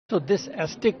So this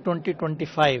ESTIC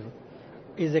 2025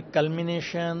 is a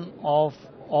culmination of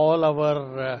all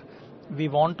our, we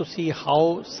want to see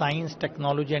how science,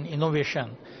 technology and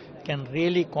innovation can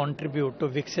really contribute to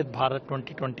Viksit Bharat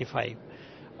 2025.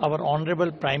 Our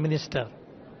Honorable Prime Minister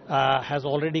has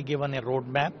already given a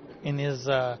roadmap in his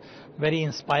very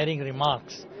inspiring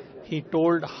remarks. He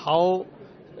told how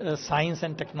science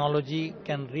and technology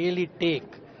can really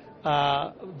take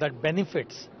that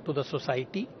benefits to the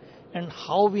society, and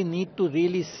how we need to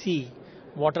really see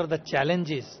what are the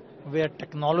challenges where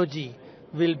technology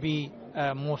will be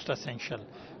most essential.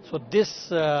 So this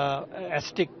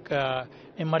ESTIC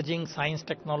Emerging Science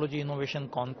Technology Innovation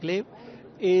Conclave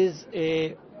is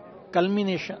a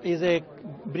culmination, is a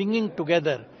bringing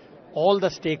together all the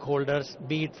stakeholders,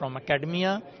 be it from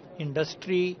academia,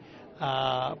 industry,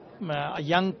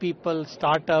 young people,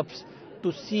 startups,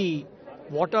 to see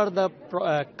what are the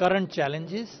current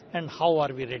challenges and how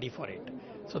are we ready for it.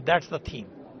 So that's the theme.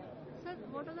 Sir,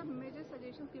 what are the major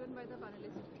suggestions given by the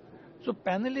panelists? So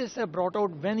panelists have brought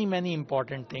out many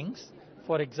important things.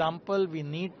 For example, we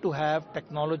need to have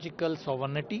technological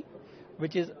sovereignty,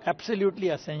 which is absolutely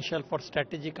essential for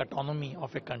strategic autonomy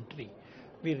of a country.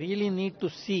 We really need to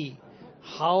see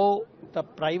how the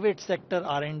private sector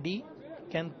R&D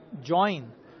can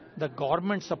join the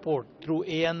government support through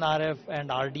ANRF and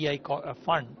RDI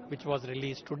fund, which was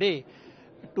released today,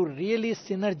 to really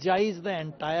synergize the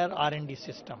entire R&D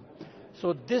system.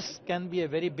 So this can be a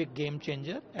very big game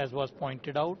changer, as was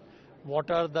pointed out.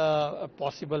 What are the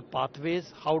possible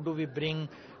pathways? How do we bring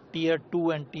tier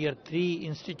 2 and tier 3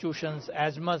 institutions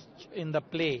as much in the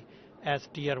play as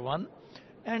tier 1?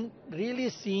 And really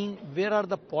seeing where are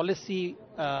the policy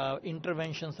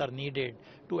interventions are needed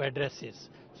to address this.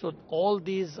 So all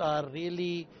these are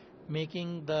really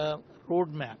making the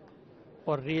roadmap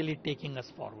for really taking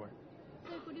us forward.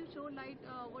 Sir, could you show light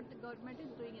what the government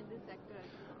is doing in this sector?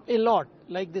 A lot,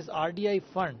 like this RDI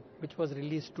fund which was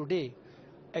released today,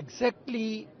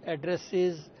 exactly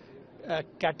addresses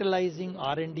catalyzing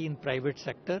R&D in private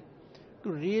sector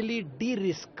to really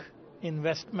de-risk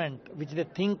investment which they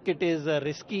think it is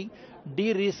risky,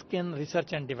 de-risk in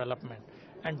research and development,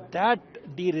 and that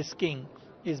de-risking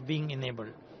is being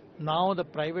enabled. Now the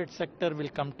private sector will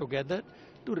come together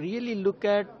to really look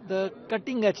at the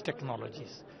cutting edge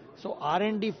technologies. So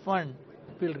R&D fund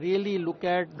will really look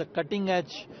at the cutting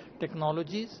edge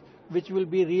technologies which will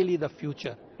be really the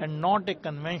future and not a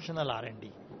conventional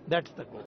R&D. That's the goal.